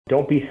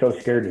don't be so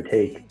scared to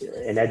take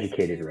an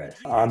educated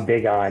risk. I'm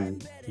big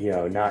on,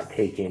 not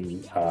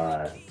taking,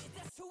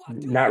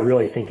 not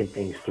really thinking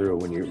things through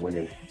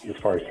as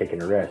far as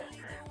taking a risk.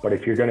 But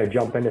if you're going to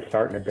jump into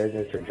starting a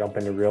business or jump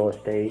into real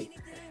estate,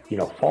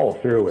 follow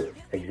through with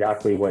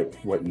exactly what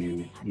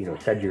you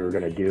said you were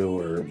going to do,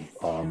 or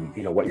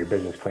what your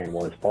business plan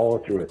was. Follow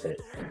through with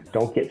it.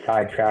 Don't get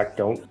sidetracked.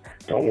 Don't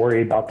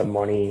worry about the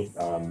money.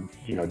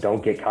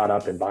 Don't get caught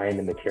up in buying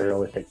the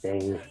materialistic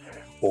things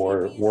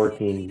or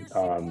working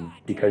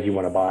because you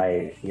want to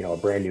buy a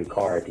brand new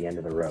car at the end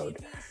of the road.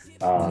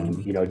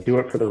 Do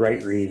it for the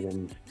right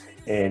reasons,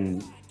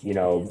 and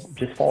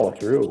just follow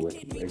through with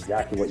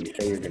exactly what you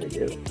say you're going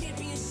to do.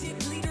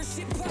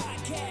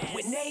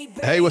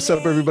 Hey, what's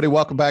up, everybody?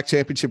 Welcome back to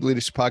Championship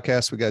Leadership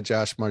Podcast. We got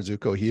Josh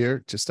Marzucco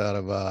here, just out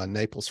of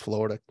Naples,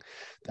 Florida.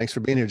 Thanks for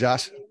being here,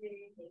 Josh.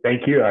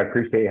 Thank you. I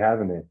appreciate you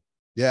having me.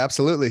 Yeah,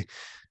 absolutely.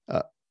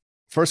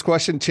 First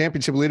question: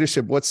 Championship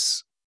Leadership.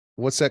 What's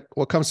that?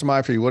 What comes to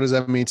mind for you? What does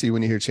that mean to you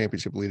when you hear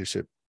Championship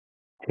Leadership?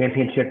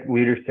 Championship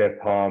leadership.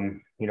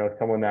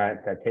 Someone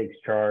that takes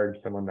charge,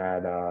 someone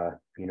that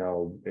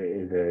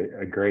is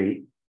a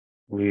great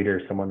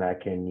leader, someone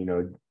that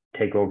can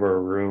take over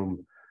a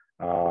room.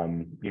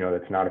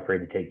 That's not afraid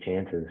to take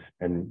chances,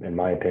 in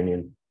my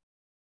opinion.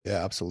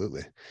 Yeah,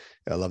 absolutely.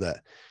 I love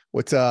that.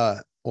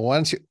 Why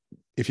don't you,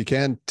 if you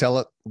can,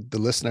 tell the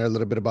listener a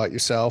little bit about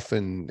yourself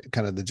and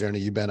kind of the journey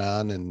you've been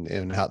on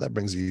and how that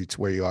brings you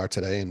to where you are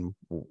today and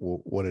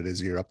what it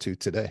is you're up to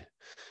today.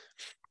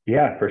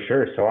 Yeah, for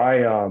sure. So I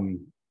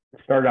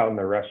started out in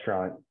the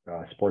restaurant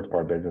sports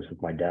bar business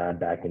with my dad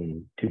back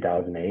in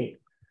 2008.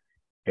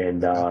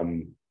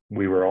 And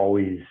we were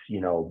always,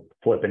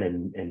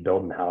 flipping and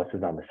building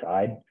houses on the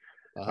side.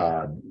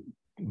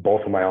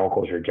 Both of my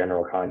uncles are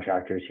general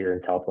contractors here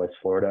in Southwest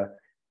Florida,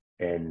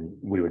 and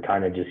we would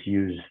kind of just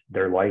use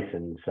their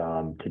license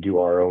to do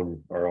our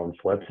own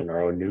flips and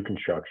our own new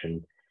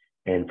construction.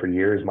 And for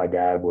years, my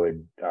dad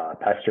would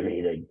pester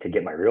me to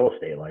get my real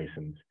estate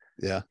license.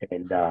 Yeah.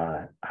 And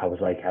I was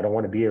like, I don't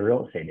want to be a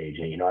real estate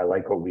agent. I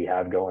like what we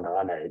have going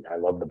on. I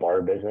love the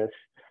bar business.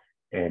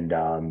 And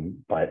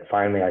but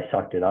finally I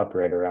sucked it up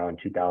right around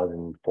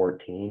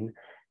 2014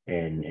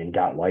 and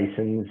got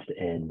licensed,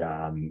 and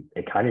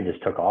it kind of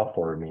just took off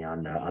for me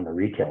on the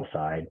retail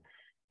side.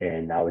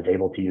 And I was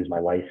able to use my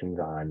license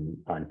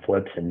on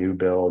flips and new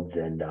builds,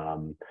 and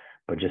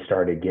but just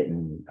started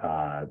getting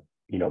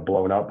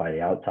blown up by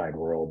the outside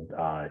world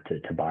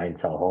to buy and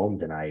sell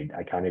homes, and I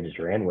kind of just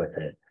ran with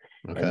it.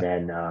 Okay. And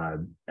then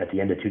at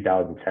the end of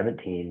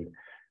 2017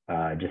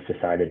 just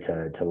decided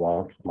to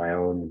launch my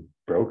own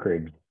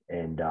brokerage,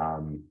 and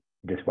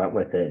just went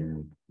with it.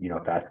 And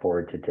fast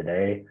forward to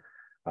today,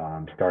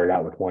 started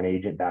out with one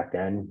agent back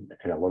then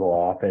in a little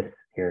office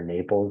here in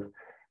Naples,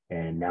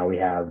 and now we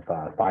have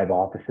 5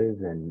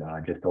 offices and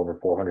just over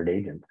 400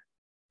 agents.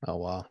 Oh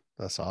wow,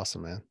 that's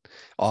awesome, man.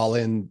 All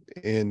in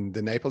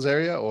the Naples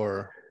area,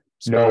 or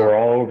no, we're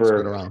all over,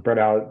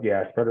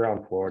 spread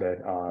around Florida.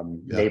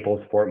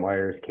 Naples, Fort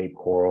Myers, Cape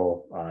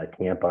Coral,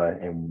 Tampa,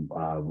 and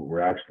we're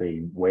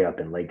actually way up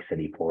in Lake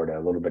City, Florida,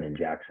 a little bit in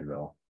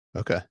Jacksonville.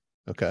 Okay.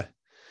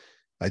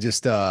 I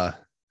just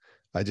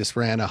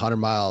ran 100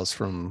 miles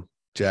from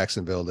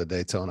Jacksonville to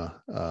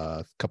Daytona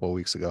a couple of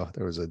weeks ago.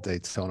 There was a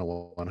Daytona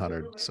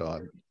 100. So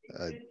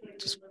I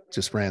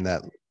just ran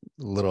that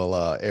little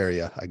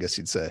area, I guess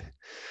you'd say.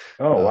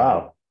 Oh,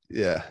 wow.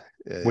 Yeah.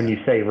 When you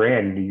say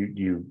ran,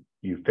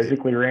 you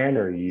physically ran,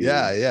 or you?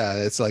 Yeah.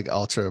 It's like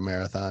ultra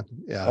marathon.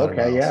 Yeah. Okay.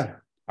 Miles. Yeah.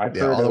 I've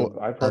heard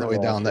all the way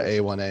down the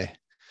A1A.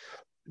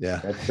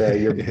 Yeah, that's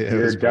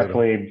you're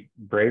definitely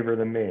braver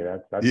than me.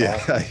 That's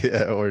awesome.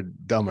 Yeah, or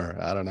dumber.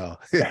 I don't know.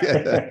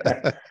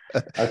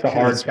 That's a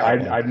hard.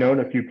 I've known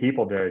a few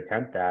people to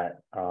attempt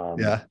that.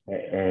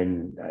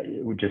 And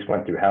we just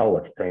went through hell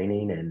with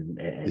training and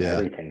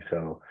everything.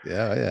 So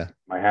yeah.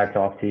 My hat's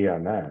off to you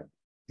on that.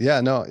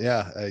 Yeah, no,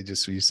 yeah.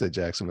 You said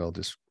Jacksonville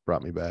just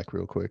brought me back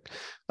real quick.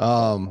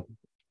 So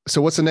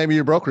what's the name of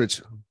your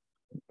brokerage?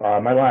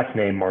 My last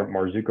name,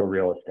 Marzucco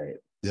Real Estate.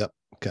 Yep.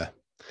 Okay.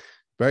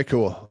 Very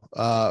cool.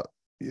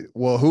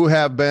 Well, who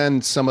have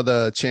been some of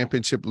the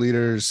championship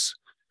leaders,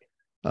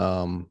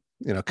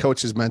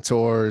 coaches,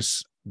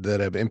 mentors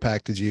that have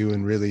impacted you,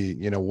 and really,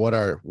 what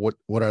are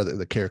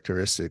the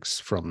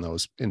characteristics from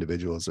those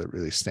individuals that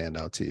really stand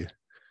out to you?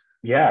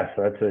 Yeah,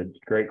 so that's a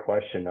great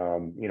question.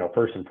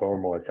 First and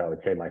foremost, I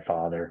would say my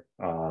father.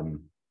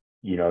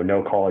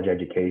 No college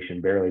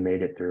education, barely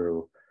made it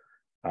through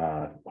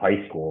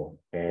high school,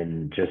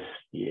 and just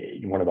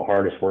one of the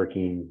hardest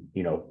working,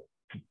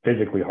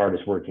 physically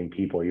hardest working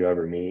people you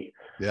ever meet.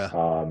 Yeah.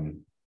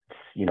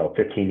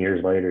 15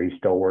 years later, he's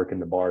still working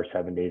the bar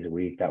 7 days a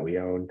week that we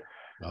own.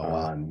 Oh,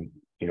 wow.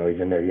 He's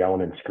in there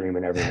yelling and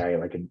screaming every night,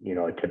 like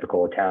a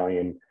typical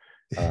Italian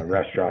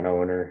restaurant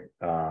owner.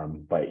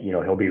 But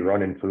he'll be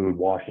running food,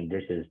 washing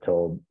dishes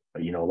till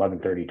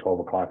 11:30, 12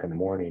 o'clock in the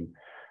morning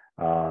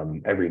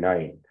every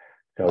night.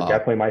 So wow.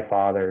 Definitely my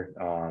father.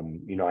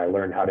 I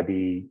learned how to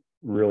be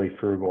really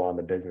frugal on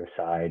the business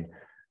side.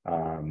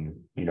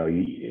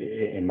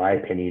 In my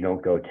opinion, you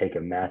don't go take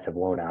a massive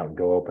loan out and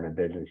go open a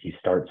business. You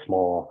start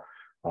small.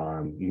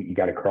 You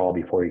got to crawl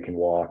before you can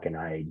walk. And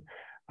I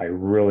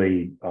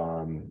really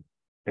am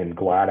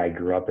glad I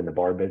grew up in the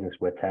bar business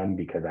with him,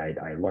 because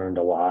I learned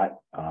a lot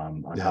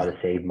on how to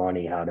save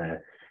money, how to,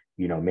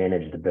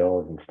 manage the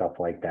bills and stuff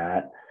like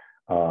that.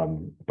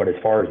 But as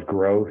far as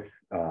growth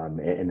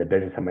in the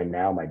business I'm in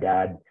now, my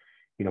dad's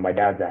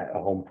a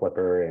home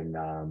flipper, and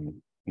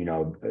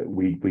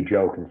we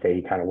joke and say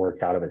he kind of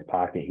works out of his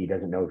pocket. He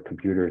doesn't know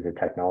computers or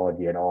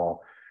technology at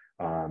all.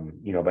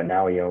 But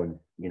now he owns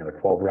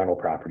 12 rental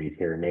properties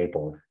here in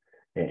Naples,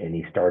 and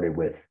he started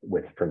with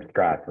from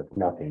scratch with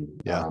nothing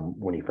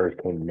when he first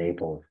came to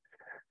Naples.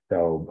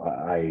 So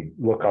I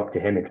look up to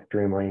him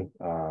extremely.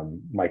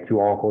 My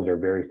two uncles are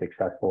very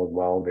successful as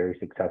well, very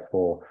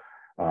successful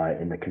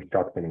in the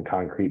construction and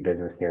concrete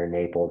business here in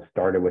Naples.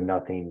 Started with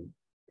nothing,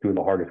 two of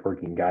the hardest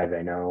working guys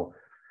I know.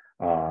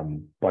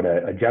 But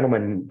a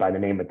gentleman by the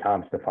name of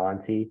Tom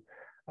Stefanski,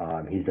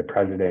 he's the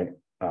president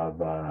of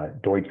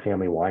Deutsch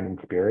Family Wine and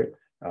Spirits.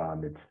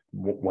 It's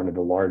one of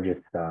the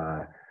largest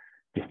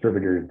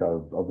distributors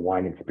of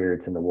wine and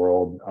spirits in the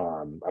world.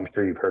 I'm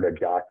sure you've heard of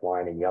Joss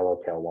Wine and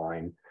Yellowtail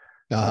Wine.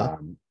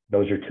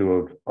 Those are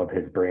two of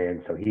his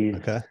brands. So he's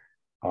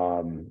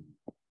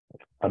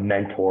a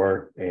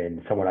mentor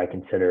and someone I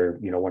consider,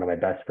 one of my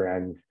best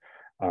friends.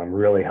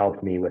 Really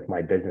helped me with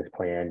my business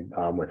plan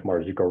with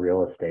Marzucco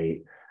Real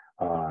Estate.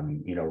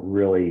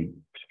 Really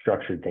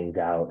structured things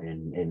out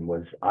and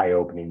was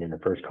eye-opening in the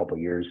first couple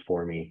of years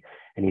for me.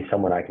 And he's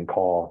someone I can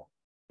call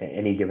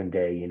any given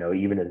day,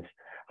 even as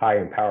high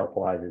and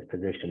powerful as his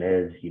position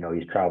is,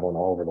 he's traveling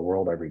all over the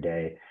world every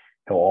day.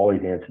 He'll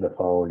always answer the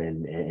phone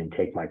and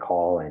take my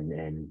call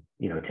and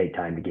take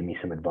time to give me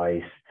some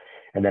advice.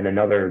 And then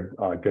another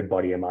good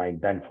buddy of mine,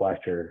 Ben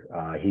Flesher,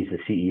 he's the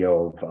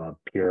CEO of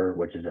Pure,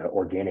 which is an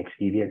organic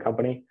stevia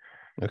company.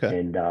 Okay.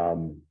 And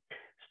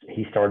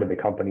he started the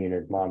company in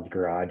his mom's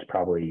garage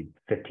probably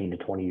 15 to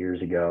 20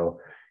 years ago,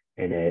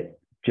 and it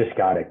just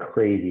got a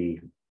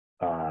crazy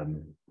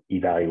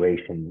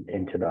evaluation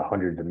into the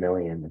hundreds of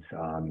millions.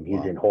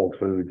 He's in Whole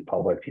Foods,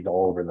 Publix, he's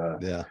all over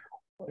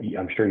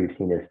I'm sure you've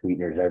seen his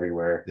sweeteners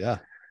everywhere. Yeah.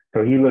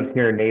 So he lives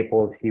here in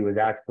Naples. He showed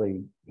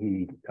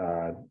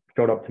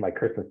up to my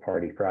Christmas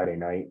party Friday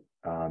night.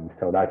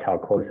 So that's how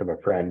close of a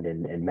friend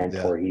and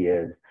mentor he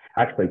is.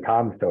 Actually,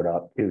 Tom showed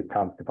up too.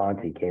 Tom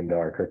Stefanski came to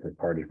our Christmas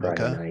party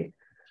Friday night.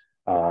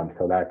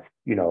 So that's,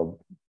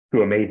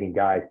 two amazing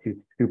guys, two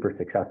super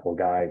successful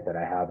guys that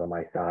I have on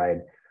my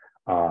side.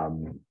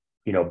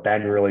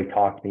 Ben really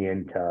talked me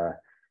into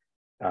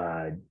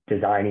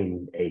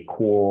designing a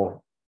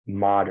cool,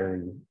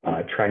 modern,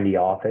 trendy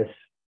office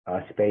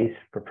space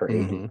for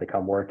agents to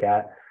come work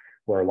at,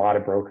 where a lot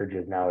of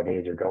brokerages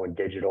nowadays are going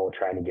digital,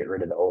 trying to get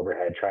rid of the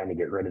overhead, trying to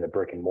get rid of the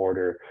brick and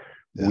mortar.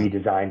 We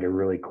designed a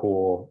really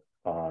cool,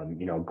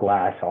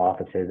 glass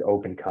offices,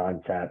 open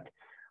concept,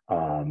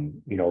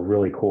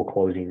 really cool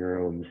closing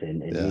rooms and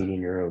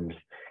meeting rooms.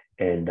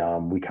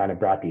 And we kind of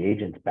brought the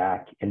agents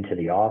back into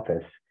the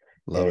office.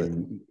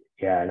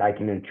 Yeah, and I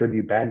can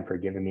attribute Ben for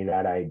giving me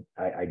that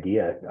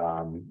idea,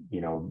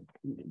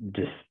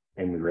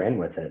 and we ran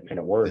with it and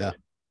it worked.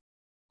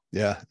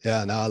 Yeah.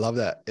 No, I love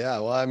that. Yeah.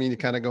 Well, I mean, you're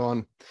kind of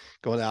going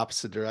the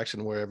opposite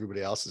direction where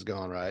everybody else is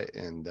going, right?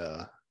 And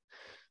I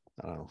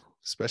don't know,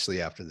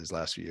 especially after these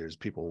last few years,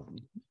 people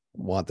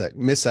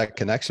miss that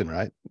connection,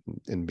 right?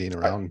 And being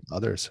around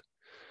others.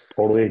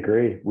 Totally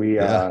agree. We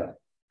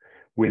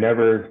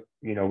never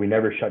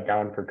shut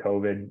down for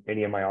COVID.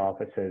 Any of my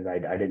offices, I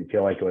didn't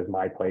feel like it was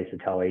my place to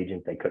tell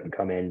agents they couldn't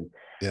come in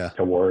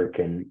to work.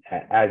 And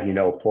as you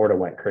know, Florida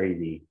went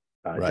crazy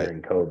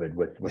during COVID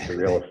with the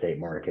real estate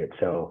market.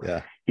 So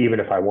even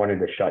if I wanted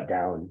to shut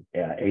down,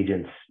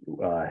 agents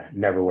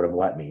never would have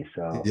let me.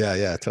 So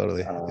yeah,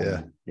 totally.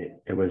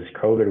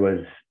 COVID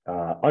was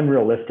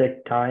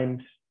unrealistic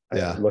times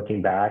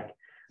looking back,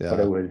 but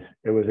it was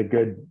a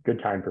good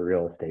time for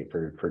real estate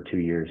for 2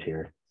 years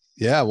here.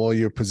 Yeah, well,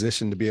 you're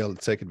positioned to be able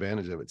to take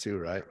advantage of it too,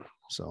 right?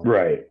 So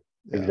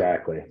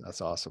exactly.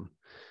 That's awesome.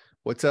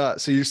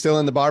 So you're still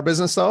in the bar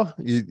business though?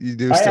 You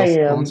do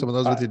still own some of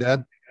those with your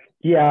dad?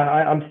 Yeah,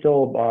 I'm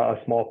still a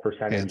small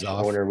percentage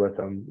owner with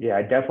him.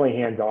 Yeah, definitely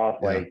hands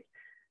off. Like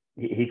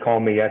he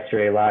called me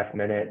yesterday last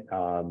minute,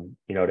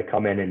 to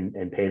come in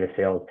and pay the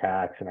sales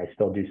tax, and I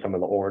still do some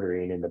of the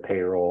ordering and the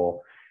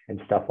payroll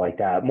and stuff like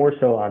that. More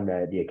so on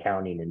the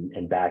accounting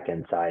and back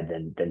end side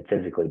than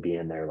physically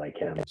being there like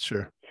him.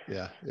 Sure.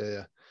 Yeah.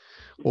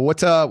 Well,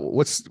 what's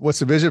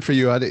the vision for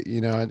you?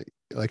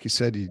 Like you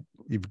said,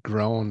 you've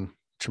grown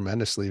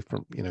tremendously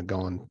from,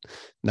 going,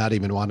 not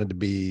even wanting to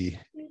be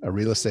a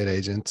real estate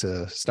agent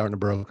to starting a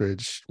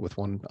brokerage with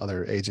one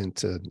other agent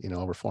to,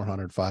 over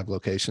 405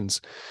 locations.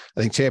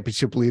 I think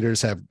championship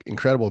leaders have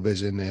incredible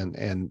vision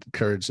and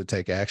courage to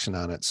take action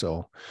on it.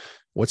 So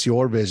what's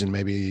your vision,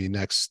 maybe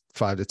next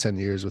 5 to 10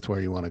 years with where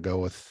you want to go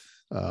with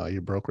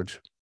your brokerage?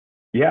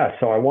 Yeah,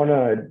 so I want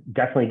to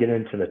definitely get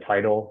into the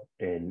title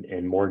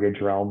and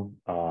mortgage realm.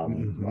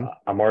 I'm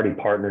already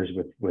partners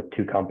with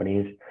two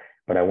companies,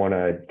 but I want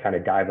to kind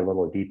of dive a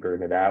little deeper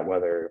into that,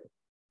 whether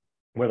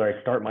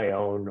I start my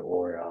own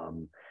or,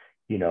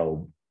 you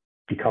know,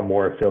 become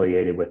more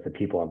affiliated with the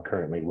people I'm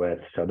currently with.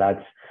 So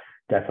that's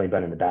definitely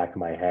been in the back of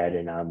my head,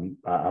 and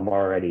I'm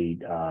already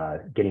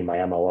getting my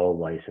MLO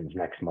license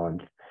next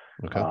month.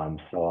 Okay.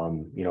 So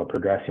I'm, you know,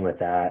 progressing with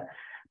that.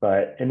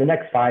 But in the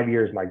next 5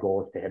 years, my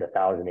goal is to hit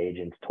 1,000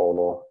 agents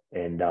total.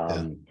 And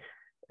Yeah.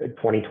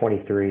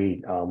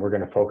 2023, we're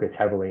going to focus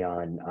heavily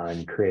on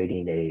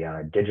creating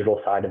a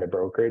digital side of the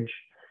brokerage.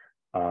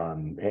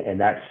 And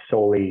that's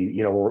solely,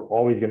 you know, we're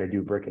always going to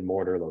do brick and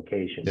mortar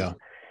locations. Yeah.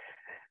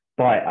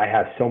 But I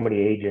have so many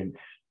agents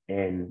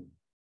in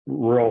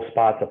rural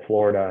spots of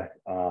Florida,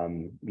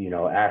 you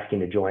know, asking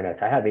to join us.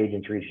 I have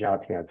agents reaching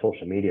out to me on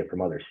social media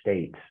from other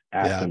states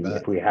asking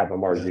if we have a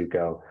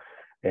Marzuko.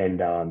 And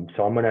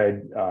so I'm going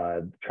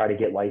to try to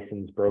get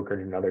licensed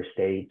brokered in other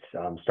states,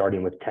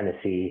 starting with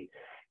Tennessee.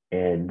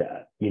 And,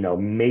 you know,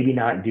 maybe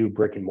not do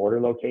brick and mortar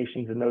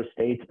locations in those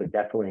states, but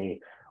definitely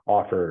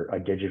offer a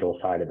digital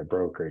side of the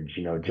brokerage,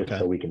 you know, just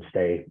so we can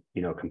stay,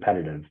 you know,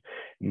 competitive.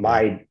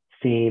 My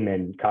theme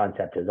and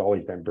concept has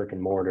always been brick and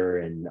mortar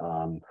and,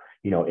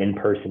 you know,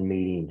 in-person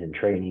meetings and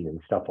training and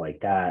stuff like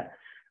that.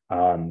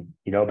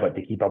 You know, but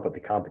to keep up with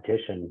the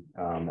competition,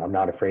 I'm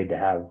not afraid to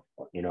have,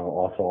 you know,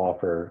 also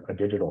offer a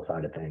digital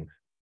side of things.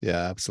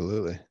 Yeah,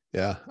 absolutely.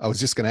 Yeah. I was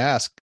just going to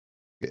ask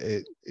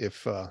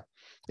if,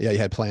 you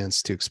had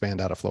plans to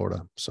expand out of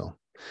Florida. So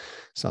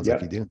sounds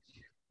like you do.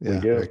 Yeah. We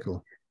do. Very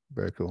cool.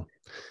 Very cool.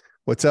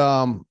 What's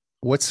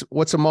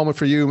a moment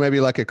for you?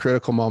 Maybe like a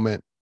critical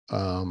moment,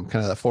 kind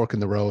of that fork in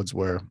the roads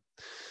where,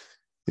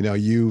 you know,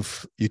 you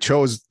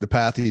chose the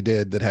path you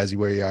did that has you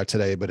where you are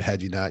today, but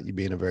had you not, you'd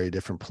be in a very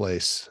different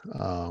place.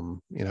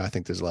 You know, I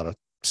think there's a lot of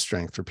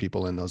strength for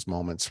people in those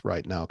moments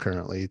right now,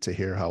 currently, to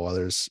hear how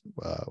others,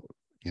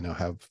 you know,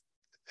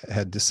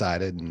 had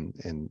decided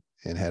and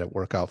had it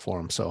work out for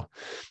them. So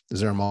is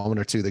there a moment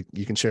or two that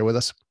you can share with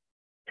us?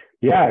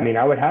 Yeah. I mean,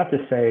 I would have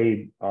to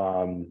say,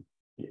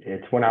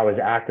 it's when I was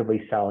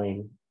actively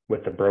selling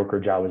with the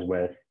brokerage I was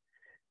with,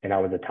 and I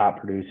was a top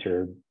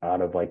producer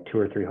out of like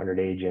 200 or 300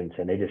 agents.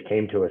 And they just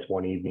came to us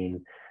one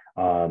evening.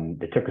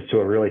 They took us to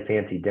a really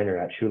fancy dinner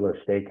at Shula's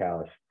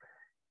Steakhouse.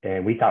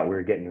 And we thought we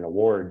were getting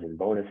awards and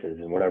bonuses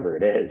and whatever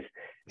it is.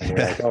 And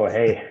they're like, oh,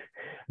 hey,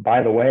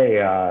 by the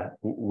way,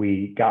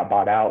 we got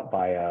bought out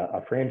by a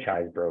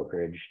franchise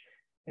brokerage.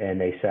 And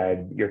they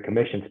said, your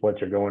commission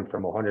splits are going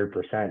from 100%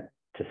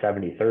 to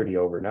 70-30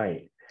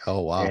 overnight.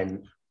 Oh, wow.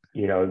 And,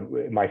 you know,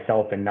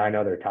 myself and 9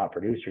 other top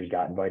producers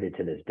got invited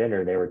to this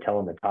dinner. They were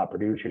telling the top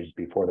producers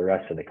before the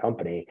rest of the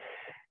company.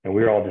 And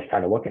we were all just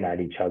kind of looking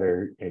at each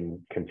other in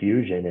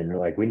confusion. And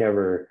like, we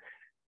never,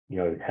 you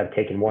know, have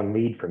taken one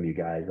lead from you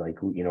guys. Like,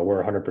 you know,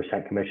 we're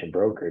 100% commission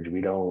brokerage.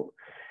 We don't.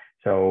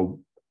 So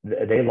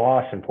they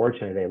lost,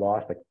 unfortunately, they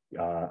lost like,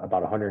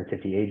 about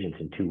 150 agents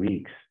in 2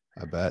 weeks.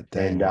 I bet.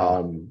 Dang, and,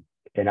 wow.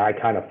 And I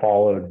kind of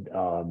followed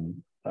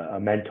a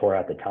mentor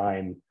at the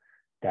time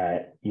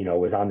that, you know,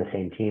 was on the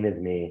same team as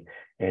me,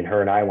 and her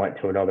and I went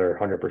to another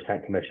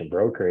 100% commission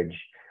brokerage,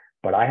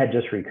 but I had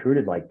just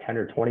recruited like 10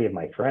 or 20 of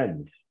my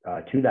friends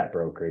to that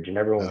brokerage, and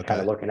everyone was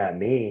kind of looking at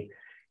me,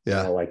 you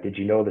know, like, did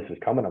you know this was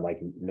coming? I'm like,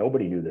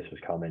 nobody knew this was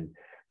coming.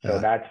 So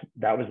that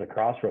was the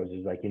crossroads.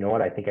 Is like, you know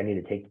what, I think I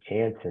need to take the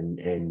chance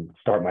and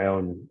start my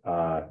own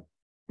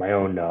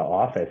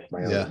office,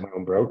 my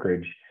own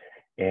brokerage.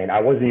 And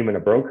I wasn't even a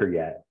broker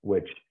yet,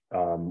 which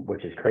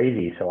is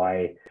crazy. So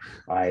I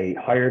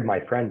hired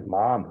my friend's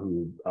mom,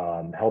 who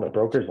held a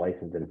broker's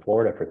license in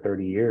Florida for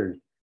 30 years.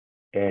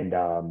 And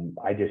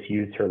I just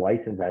used her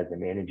license as a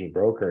managing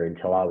broker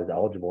until I was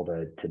eligible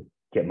to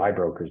get my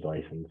broker's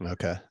license.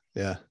 Okay.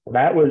 Yeah.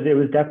 It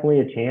was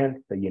definitely a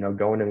chance that, you know,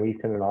 going and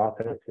leasing an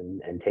office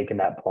and taking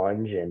that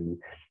plunge and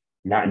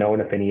not knowing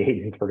if any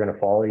agents were going to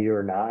follow you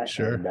or not.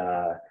 Sure. And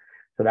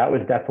so that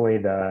was definitely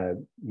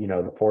the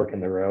fork in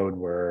the road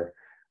where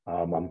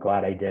I'm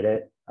glad I did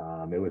it.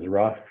 It was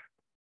rough.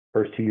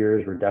 First 2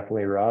 years were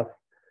definitely rough.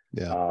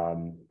 Yeah.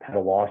 Had a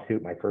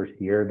lawsuit my first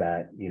year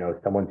that, you know,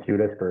 someone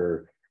sued us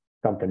for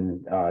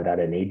something that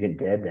an agent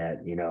did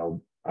that, you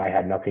know, I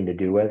had nothing to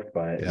do with,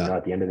 but, you know,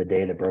 at the end of the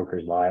day, the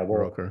broker's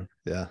liable.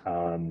 Yeah.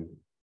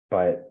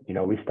 But, you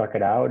know, we stuck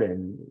it out,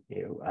 and,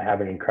 you know, I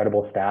have an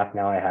incredible staff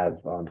now. I have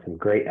some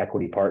great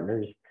equity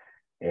partners,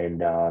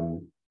 and,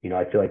 you know,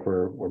 I feel like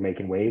we're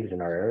making waves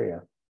in our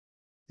area.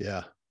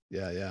 Yeah.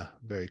 Yeah. Yeah.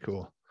 Very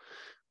cool.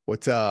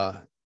 What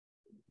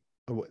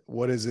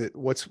is it?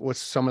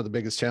 What's some of the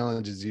biggest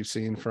challenges you've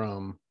seen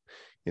from,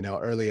 you know,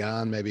 early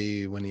on,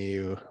 maybe when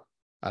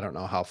I don't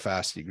know how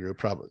fast you grew.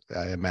 Probably,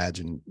 I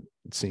imagine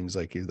it seems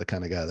like you're the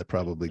kind of guy that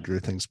probably grew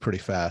things pretty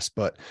fast,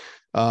 but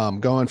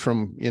going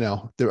from, you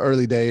know, the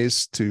early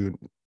days to,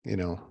 you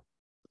know,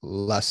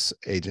 less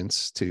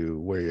agents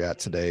to where you're at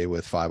today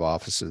with 5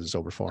 offices,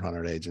 over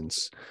 400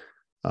 agents.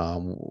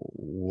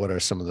 What are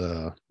some of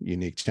the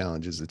unique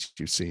challenges that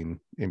you've seen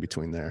in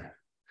between there?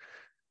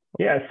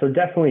 Yeah, so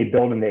definitely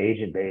building the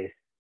agent base,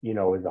 you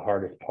know, is the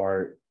hardest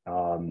part.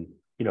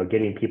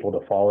 getting people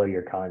to follow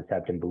your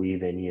concept and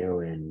believe in you,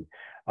 and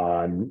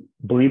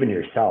believe in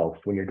yourself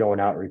when you're going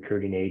out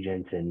recruiting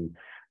agents and,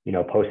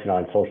 posting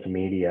on social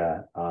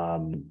media.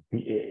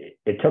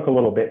 It took a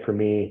little bit for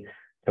me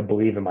to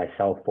believe in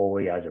myself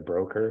fully as a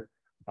broker,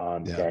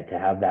 Yeah. to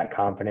have that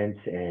confidence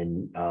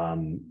and,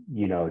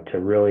 to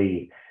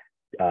really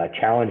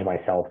challenge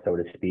myself, so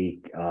to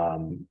speak,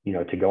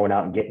 to going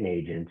out and getting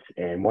agents.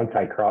 And once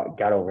I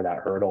got over that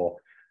hurdle,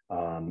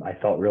 I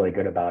felt really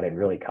good about it and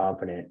really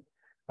confident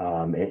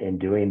in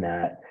doing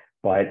that.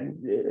 But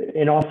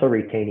and also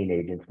retaining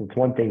agents. It's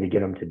one thing to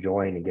get them to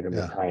join and get them to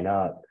Yeah. sign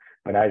up,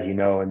 but as you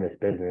know, in this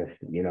business,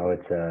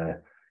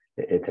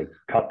 it's a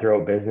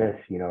cutthroat business.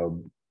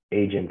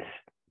 Agents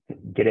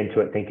get into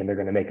it thinking they're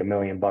going to make $1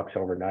 million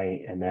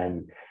overnight, and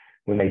then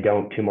when they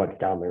don't, 2 months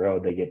down the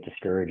road, they get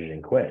discouraged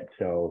and quit.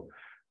 So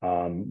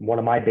one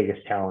of my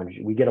biggest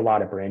challenges, we get a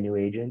lot of brand new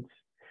agents,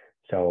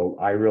 so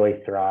I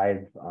really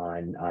thrive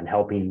on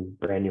helping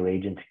brand new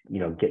agents,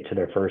 get to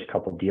their first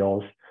couple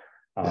deals.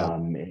 Yeah.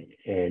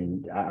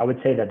 And I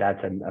would say that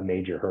that's a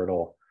major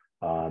hurdle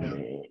Yeah.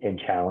 and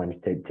challenge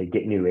to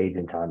get new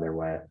agents on their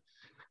way.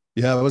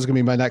 Yeah. That was going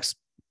to be my next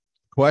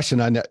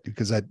question. I know,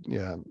 because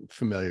I'm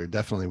familiar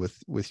definitely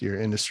with your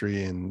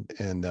industry, and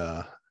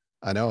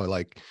I know,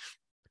 like,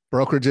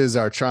 brokerages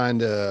are trying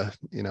to,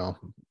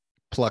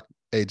 pluck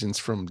agents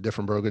from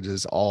different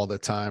brokerages all the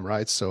time,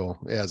 right? So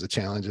as a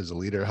challenge, as a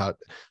leader,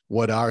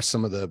 what are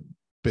some of the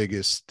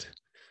biggest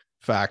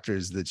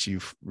factors that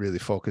you've really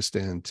focused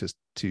in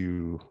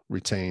to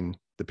retain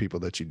the people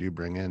that you do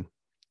bring in?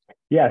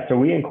 Yeah, so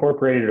we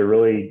incorporated a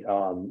really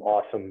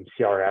awesome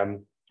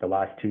CRM the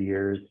last 2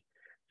 years.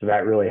 So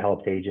that really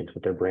helps agents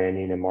with their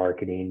branding and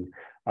marketing.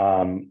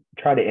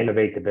 Try to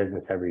innovate the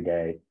business every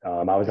day.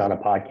 I was on a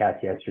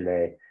podcast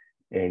yesterday,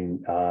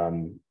 and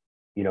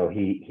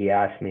he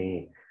asked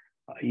me,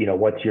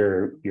 what's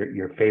your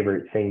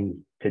favorite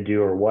thing to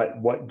do, or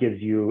what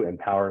gives you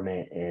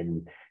empowerment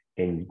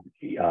and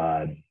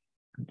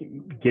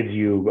gives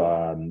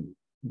you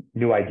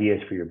new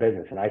ideas for your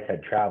business. And I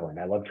said traveling.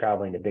 I love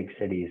traveling to big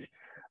cities,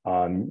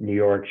 New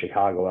York,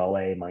 Chicago,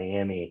 LA,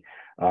 Miami,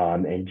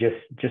 and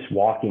just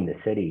walking the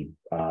city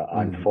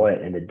on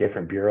foot in the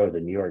different bureaus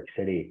in New York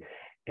City.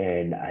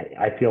 And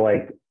I feel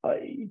like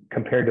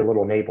compared to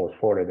little Naples,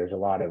 Florida, there's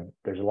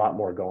a lot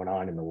more going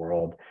on in the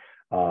world.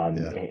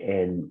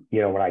 And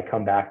when I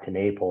come back to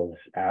Naples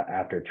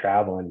after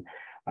traveling,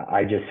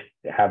 I just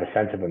have a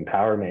sense of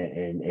empowerment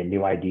and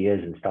new ideas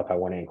and stuff I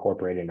want to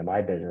incorporate into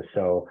my business.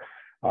 So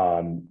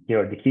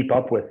to keep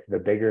up with the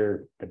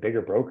bigger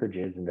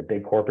brokerages and the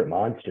big corporate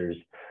monsters,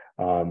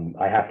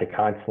 I have to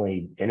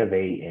constantly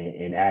innovate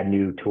and add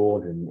new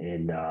tools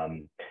and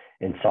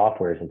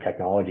softwares and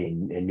technology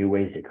and new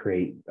ways to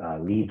create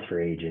leads for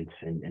agents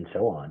and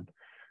so on.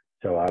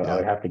 So I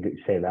would have to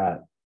say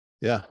that.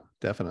 Yeah,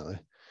 definitely.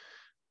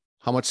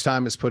 How much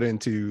time is put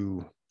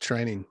into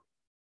training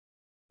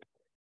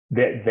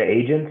the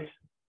agents?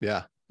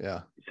 Yeah.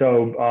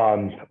 So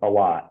a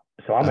lot.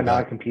 So I'm I a bet.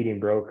 non-competing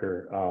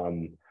broker.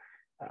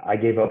 I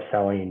gave up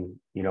selling,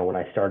 when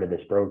I started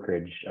this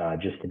brokerage,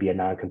 just to be a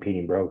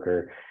non-competing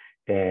broker.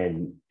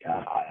 And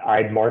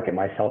I'd market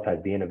myself as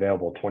being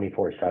available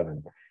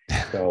 24/7.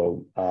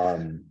 So,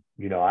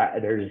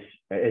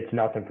 it's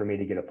nothing for me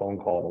to get a phone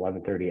call at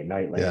 11:30 at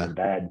night, laying in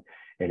bed,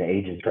 and an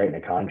agent's writing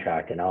a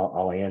contract, and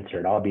I'll answer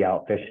it. I'll be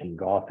out fishing,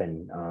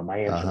 golfing. I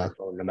answer my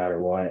phone no matter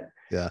what.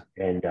 Yeah.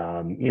 And,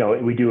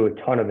 we do a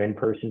ton of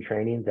in-person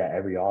trainings at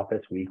every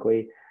office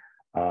weekly.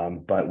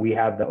 But we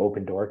have the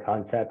open door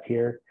concept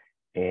here,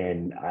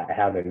 and I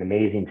have an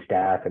amazing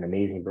staff and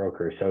amazing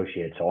broker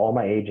associates. So all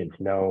my agents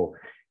know,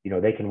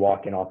 they can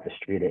walk in off the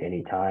street at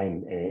any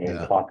time and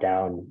plop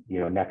down,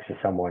 next to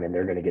someone, and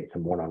they're going to get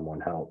some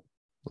one-on-one help.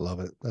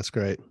 Love it. That's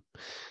great.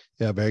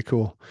 Yeah, very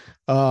cool.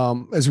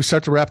 As we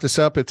start to wrap this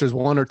up, if there's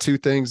one or two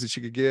things that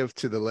you could give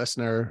to the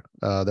listener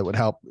that would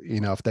help,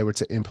 if they were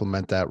to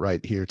implement that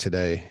right here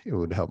today, it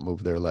would help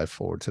move their life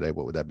forward today,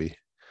 what would that be?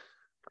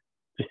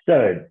 Just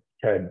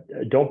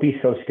don't be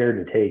so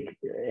scared to take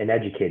an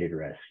educated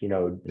risk.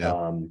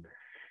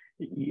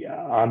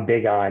 I'm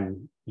big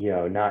on,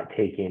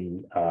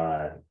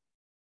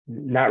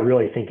 not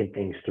really thinking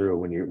things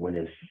through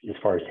as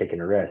far as taking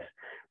a risk.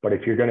 But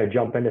if you're going to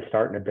jump into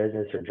starting a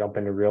business or jump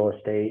into real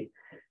estate,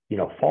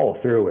 follow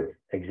through with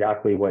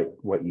exactly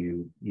what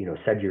you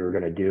said you were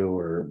going to do,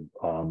 or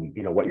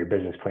what your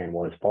business plan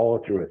was. Follow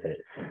through with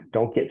it.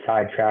 Don't get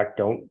sidetracked.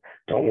 Don't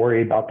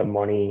worry about the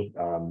money.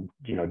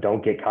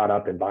 Don't get caught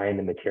up in buying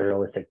the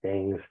materialistic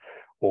things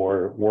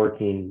or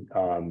working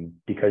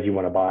because you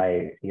want to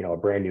buy a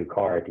brand new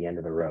car at the end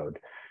of the road.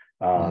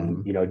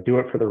 Do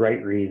it for the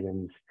right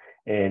reasons,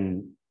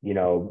 and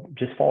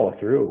just follow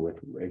through with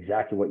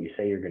exactly what you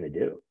say you're going to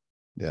do.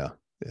 Yeah,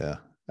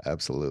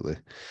 absolutely.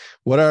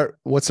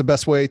 What's the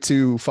best way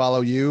to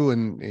follow you?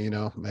 And,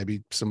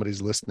 maybe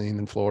somebody's listening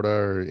in Florida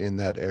or in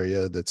that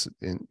area that's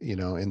in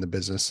the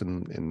business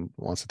and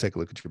wants to take a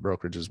look at your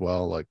brokerage as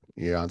well. Like,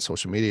 you're on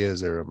social media. Is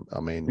there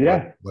a main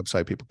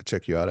website people could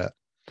check you out at?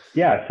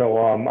 Yeah, so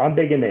I'm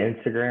big into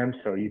Instagram,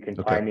 so you can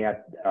Okay. find me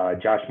at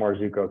Josh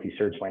Marzuko if you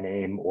search my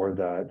name, or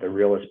the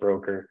Realist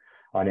Broker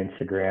on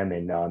Instagram,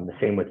 and the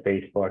same with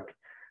Facebook.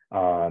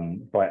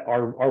 But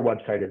our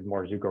website is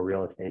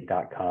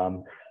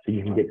marzukorealestate.com, so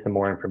you can get some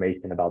more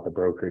information about the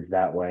brokerage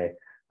that way.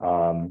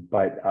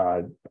 But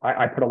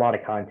I put a lot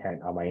of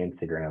content on my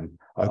Instagram,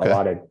 Okay.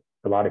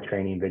 a lot of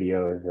training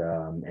videos,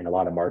 and a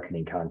lot of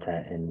marketing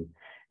content,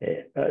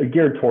 and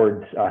geared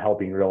towards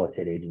helping real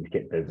estate agents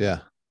get business. Yeah.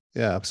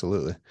 Yeah,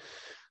 absolutely.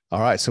 All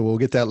right. So we'll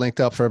get that linked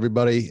up for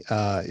everybody.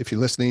 If you're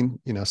listening,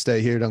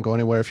 stay here. Don't go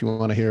anywhere. If you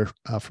want to hear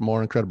from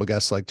more incredible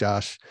guests like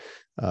Josh,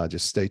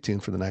 just stay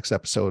tuned for the next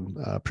episode.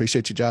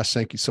 Appreciate you, Josh.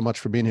 Thank you so much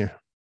for being here.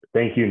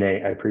 Thank you,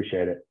 Nate. I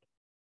appreciate it.